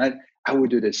jargon, right, I would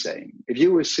do the same. If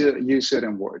you would use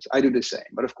certain words, I do the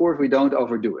same. But of course, we don't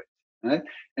overdo it. Right?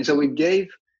 And so we gave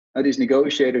these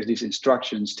negotiators these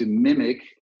instructions to mimic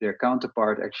their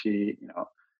counterpart actually,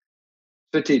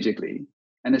 strategically.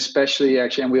 And especially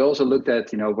actually, and we also looked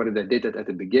at, whether they did it at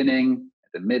the beginning,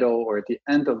 at the middle, or at the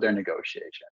end of their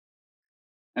negotiation.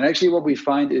 And actually, what we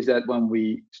find is that when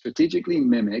we strategically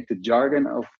mimic the jargon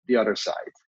of the other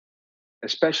side,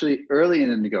 especially early in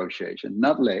the negotiation,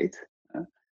 not late,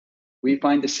 we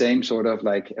find the same sort of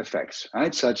like effects,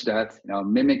 right? Such that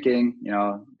mimicking,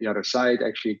 the other side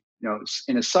actually,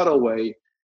 in a subtle way,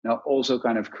 also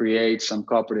kind of creates some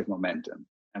cooperative momentum.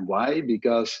 And why?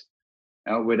 Because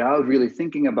without really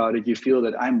thinking about it, you feel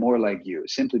that I'm more like you,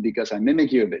 simply because I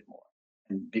mimic you a bit more.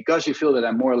 And because you feel that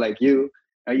I'm more like you,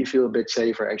 you feel a bit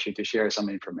safer actually to share some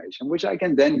information, which I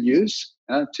can then use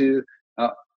to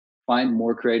find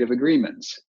more creative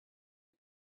agreements.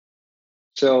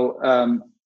 So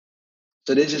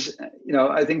this is,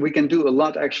 I think we can do a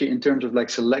lot actually in terms of like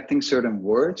selecting certain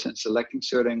words and selecting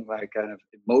certain like kind of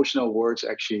emotional words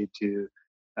actually to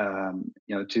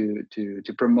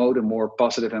promote a more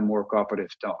positive and more cooperative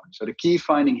tone. So the key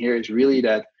finding here is really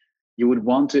that you would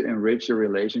want to enrich your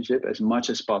relationship as much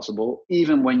as possible,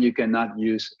 even when you cannot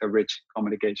use a rich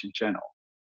communication channel.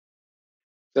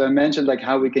 So I mentioned like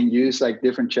how we can use like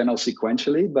different channels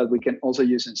sequentially, but we can also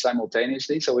use them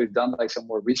simultaneously. So we've done like some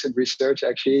more recent research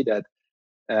actually that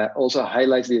also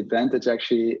highlights the advantage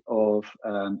actually of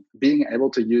being able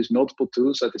to use multiple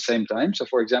tools at the same time. So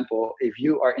for example, if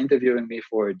you are interviewing me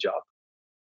for a job,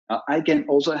 I can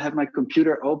also have my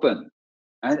computer open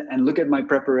and look at my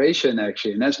preparation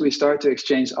actually. And as we start to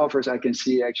exchange offers, I can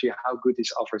see actually how good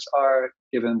these offers are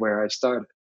given where I started.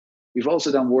 We've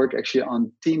also done work actually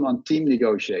on team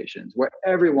negotiations where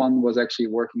everyone was actually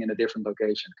working in a different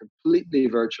location, completely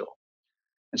virtual.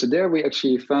 And so there we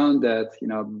actually found that,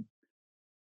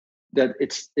 that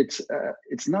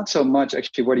it's not so much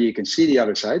actually whether you can see the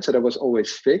other side. So that was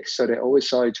always fixed. So they always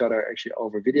saw each other actually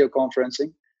over video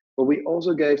conferencing. But we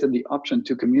also gave them the option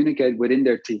to communicate within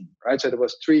their team, right? So there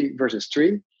was 3 versus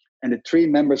 3, and the 3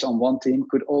 members on one team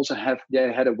could also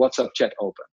they had a WhatsApp chat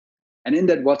open. And in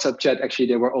that WhatsApp chat, actually,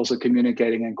 they were also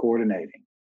communicating and coordinating.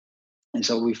 And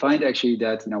so we find actually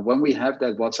that, when we have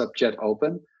that WhatsApp chat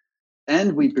open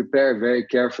and we prepare very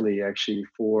carefully actually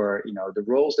for, the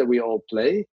roles that we all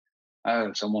play,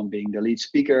 someone being the lead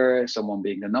speaker, someone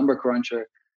being the number cruncher,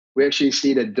 we actually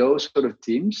see that those sort of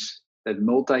teams that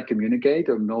multi-communicate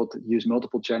or use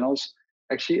multiple channels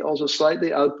actually also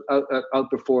slightly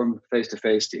outperform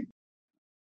face-to-face teams.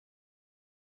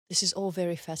 This is all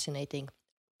very fascinating.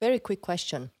 Very quick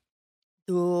question.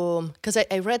 Because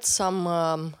I read some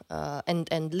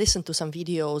and listened to some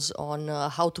videos on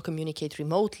how to communicate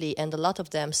remotely, and a lot of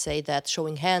them say that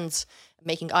showing hands,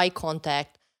 making eye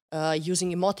contact,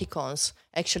 using emoticons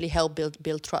actually help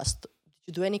build trust. Did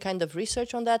you do any kind of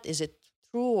research on that? Is it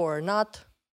true or not?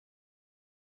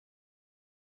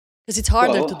 Because it's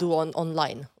harder to do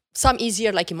online. Some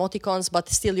easier like emoticons, but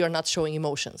still you're not showing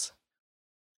emotions.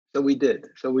 So we did.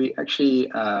 So we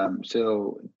actually,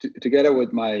 together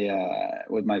with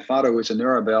my father, who is a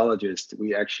neurobiologist,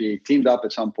 we actually teamed up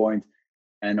at some point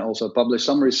and also published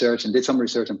some research and did some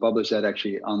research and published that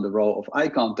actually on the role of eye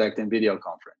contact in video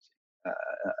conferencing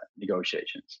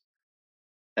negotiations.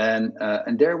 And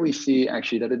there we see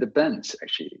actually that it depends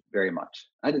actually very much.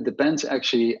 Right? It depends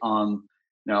actually on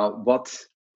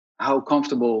how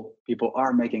comfortable people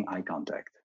are making eye contact.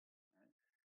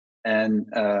 And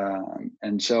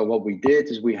so what we did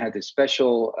is we had a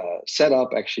special setup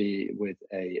actually with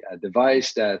a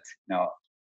device that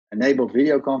enabled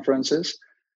video conferences,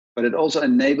 but it also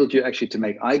enabled you actually to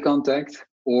make eye contact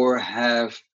or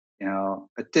have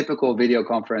a typical video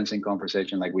conferencing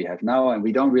conversation like we have now, and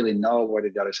we don't really know whether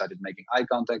the other side is making eye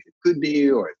contact. It could be,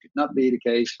 or it could not be the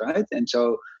case, right? And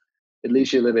so it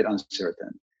leaves you a little bit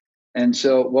uncertain. And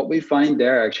so what we find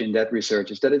there actually in that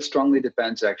research is that it strongly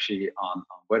depends actually on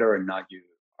whether or not you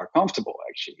are comfortable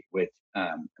actually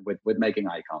with making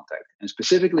eye contact. And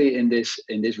specifically in this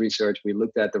research, we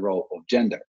looked at the role of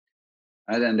gender.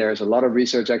 Right? And there's a lot of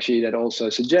research actually that also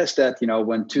suggests that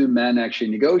when two men actually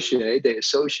negotiate, they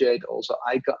associate also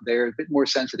they're a bit more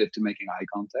sensitive to making eye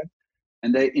contact,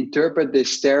 and they interpret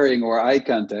this staring or eye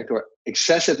contact or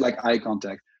excessive like eye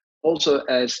contact also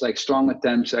as like strong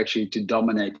attempts actually to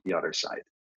dominate the other side,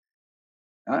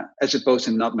 as opposed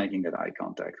to not making that eye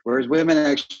contact. Whereas women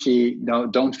actually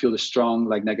don't feel the strong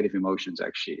like negative emotions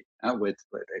actually with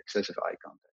excessive eye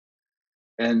contact.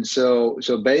 And so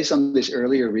based on this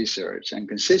earlier research and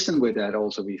consistent with that,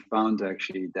 also we found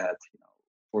actually that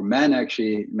for men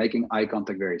actually making eye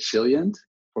contact very salient.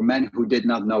 For men who did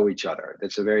not know each other,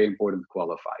 that's a very important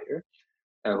qualifier.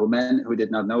 For men who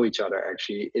did not know each other,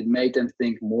 actually, it made them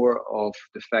think more of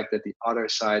the fact that the other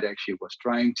side actually was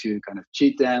trying to kind of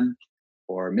cheat them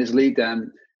or mislead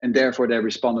them, and therefore they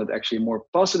responded actually more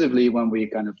positively when we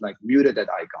kind of like muted that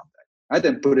eye contact. Right,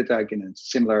 and put it like in a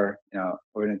similar,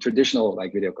 or in a traditional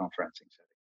like video conferencing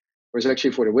setting. Whereas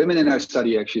actually for the women in our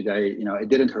study, actually they, it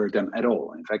didn't hurt them at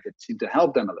all. In fact, it seemed to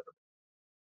help them a little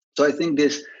bit. So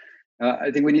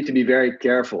I think we need to be very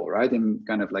careful, right, in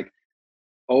kind of like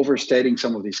overstating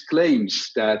some of these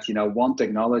claims that one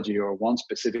technology or one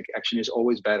specific action is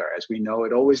always better. As we know,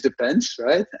 it always depends,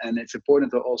 right? And it's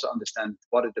important to also understand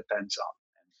what it depends on.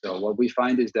 So what we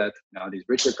find is that these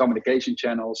richer communication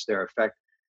channels, their effect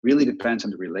really depends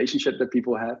on the relationship that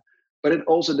people have, but it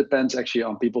also depends actually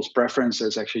on people's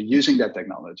preferences actually using that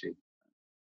technology.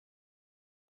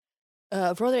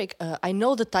 Roderick, I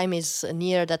know the time is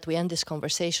near that we end this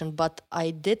conversation, but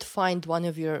I did find one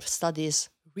of your studies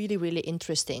really, really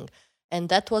interesting. And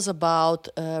that was about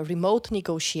remote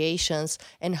negotiations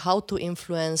and how to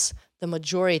influence the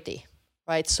majority,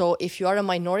 right? So if you are a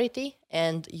minority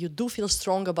and you do feel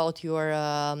strong about your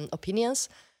opinions,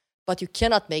 but you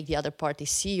cannot make the other party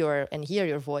see and hear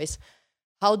your voice,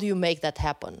 how do you make that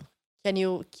happen? Can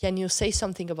you say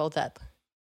something about that?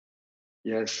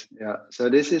 Yes, yeah. So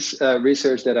this is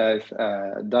research that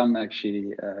I've done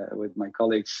actually with my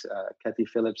colleagues, Kathy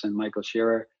Phillips and Michael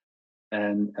Shearer,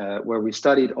 and where we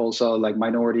studied also like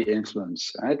minority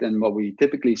influence, right? And what we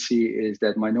typically see is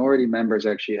that minority members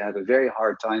actually have a very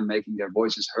hard time making their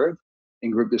voices heard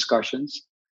in group discussions.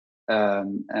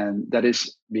 And that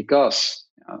is because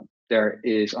there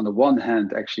is, on the one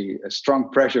hand, actually a strong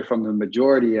pressure from the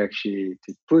majority actually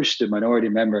to push the minority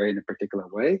member in a particular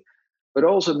way, but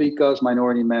also because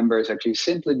minority members actually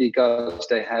simply because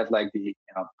they have like the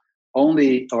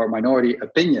only or minority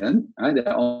opinion, right?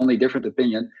 The only different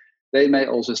opinion, they may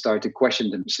also start to question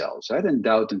themselves, right, and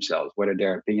doubt themselves whether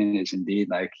their opinion is indeed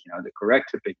like the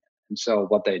correct opinion. And so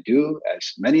what they do,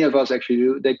 as many of us actually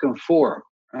do, they conform,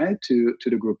 right, to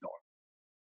the group norm.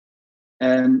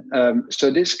 And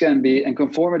so this can be, and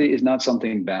conformity is not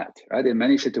something bad, right? In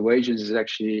many situations, it's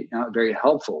actually very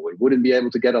helpful. We wouldn't be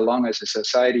able to get along as a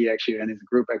society actually and as a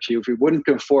group actually if we wouldn't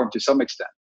conform to some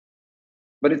extent.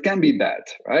 But it can be bad,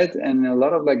 right? And a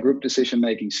lot of like group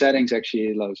decision-making settings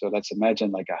actually, so let's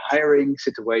imagine like a hiring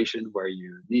situation where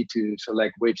you need to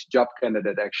select which job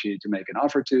candidate actually to make an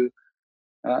offer to.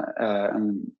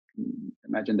 And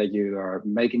imagine that you are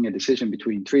making a decision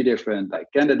between three different like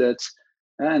candidates,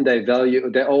 and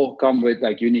they all come with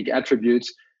like unique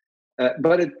attributes,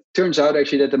 but it turns out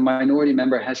actually that the minority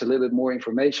member has a little bit more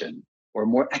information or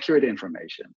more accurate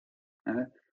information.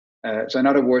 So in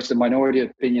other words, the minority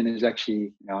opinion is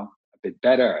actually a bit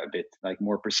better, a bit like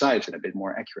more precise and a bit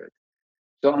more accurate.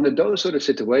 So under those sort of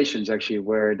situations actually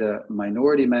where the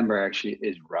minority member actually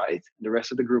is right, the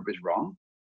rest of the group is wrong,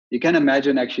 you can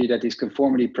imagine actually that these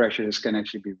conformity pressures can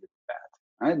actually be really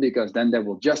bad, right? Because then they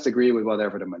will just agree with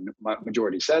whatever the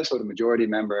majority says, so the majority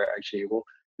member actually will,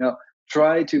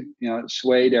 try to,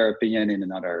 sway their opinion in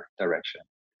another direction.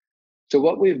 So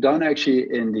what we've done actually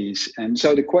in these, and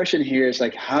so the question here is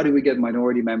like, how do we get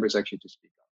minority members actually to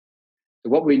speak up? So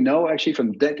what we know actually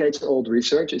from decades old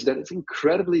research is that it's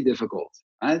incredibly difficult,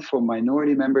 right, for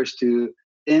minority members to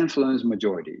influence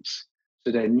majorities.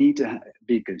 So they need to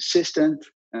be consistent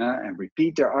and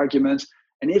repeat their arguments.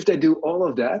 And if they do all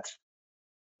of that,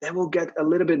 they will get a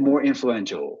little bit more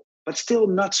influential, but still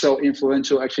not so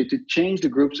influential actually to change the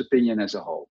group's opinion as a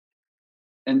whole.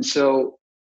 And so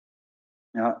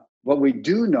what we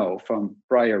do know from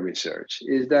prior research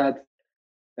is that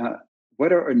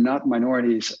whether or not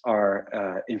minorities are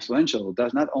influential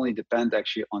does not only depend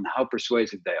actually on how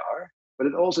persuasive they are, but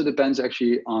it also depends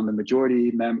actually on the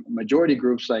majority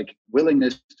groups like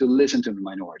willingness to listen to the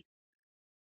minority.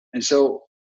 And so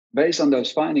based on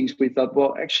those findings, we thought,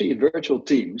 well, actually virtual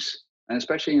teams, and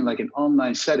especially in like in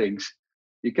online settings,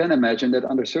 you can imagine that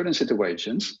under certain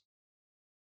situations,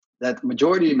 that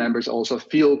majority members also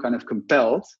feel kind of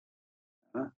compelled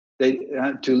uh,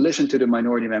 to listen to the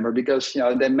minority member because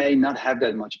they may not have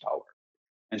that much power.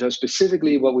 And so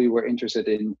specifically what we were interested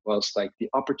in was like the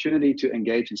opportunity to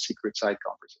engage in secret side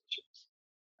conversations.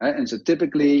 And so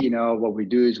typically, what we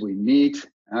do is we meet,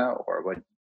 or what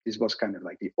this was kind of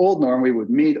like the old norm, we would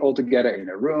meet all together in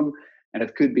a room, and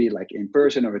it could be like in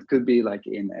person, or it could be like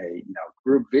in a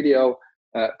group video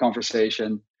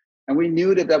conversation. And we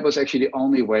knew that that was actually the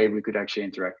only way we could actually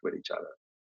interact with each other.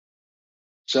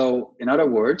 So in other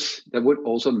words, that would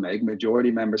also make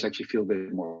majority members actually feel a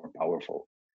bit more powerful.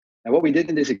 And what we did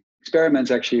in these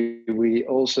experiments, actually, we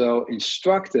also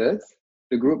instructed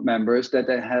the group members that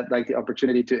they had like the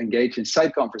opportunity to engage in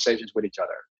side conversations with each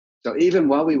other. So even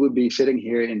while we would be sitting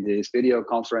here in this video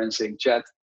conferencing chat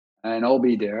and all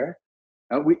be there,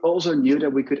 we also knew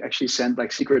that we could actually send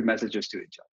like secret messages to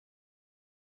each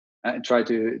other and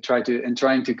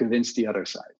trying to convince the other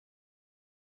side.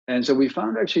 And so we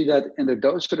found actually that in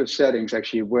those sort of settings,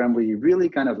 actually, when we really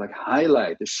kind of like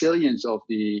highlight the salience of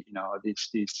these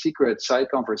secret side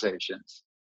conversations,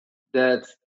 that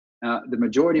the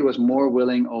majority was more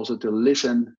willing also to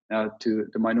listen to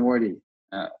the minority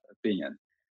opinion.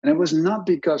 And it was not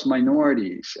because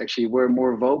minorities actually were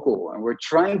more vocal and were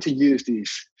trying to use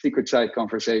these secret side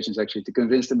conversations actually to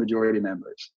convince the majority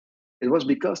members. It was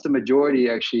because the majority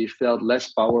actually felt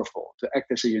less powerful to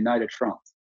act as a united front,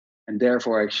 and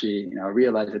therefore actually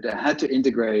realized that they had to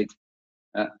integrate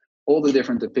all the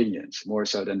different opinions more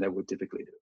so than they would typically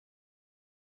do.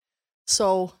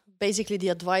 So basically the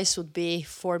advice would be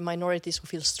for minorities who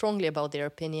feel strongly about their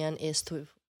opinion is to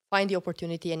find the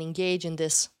opportunity and engage in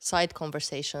these side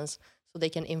conversations so they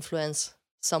can influence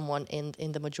someone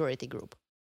in the majority group.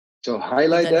 So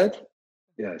highlight that.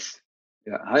 Yes.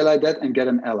 Yeah. Highlight that and get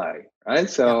an ally, right?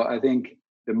 So I think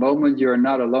the moment you're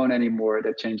not alone anymore,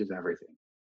 that changes everything.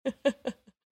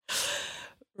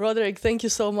 Roderick, thank you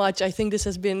so much. I think this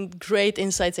has been great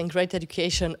insights and great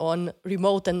education on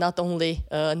remote and not only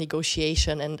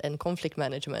negotiation and conflict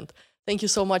management. Thank you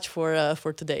so much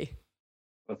for today.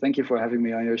 Well, thank you for having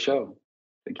me on your show.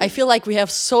 Thank you. I feel like we have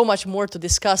so much more to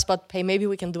discuss, but hey, maybe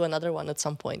we can do another one at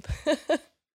some point.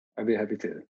 I'd be happy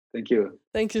to. Thank you.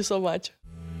 Thank you so much.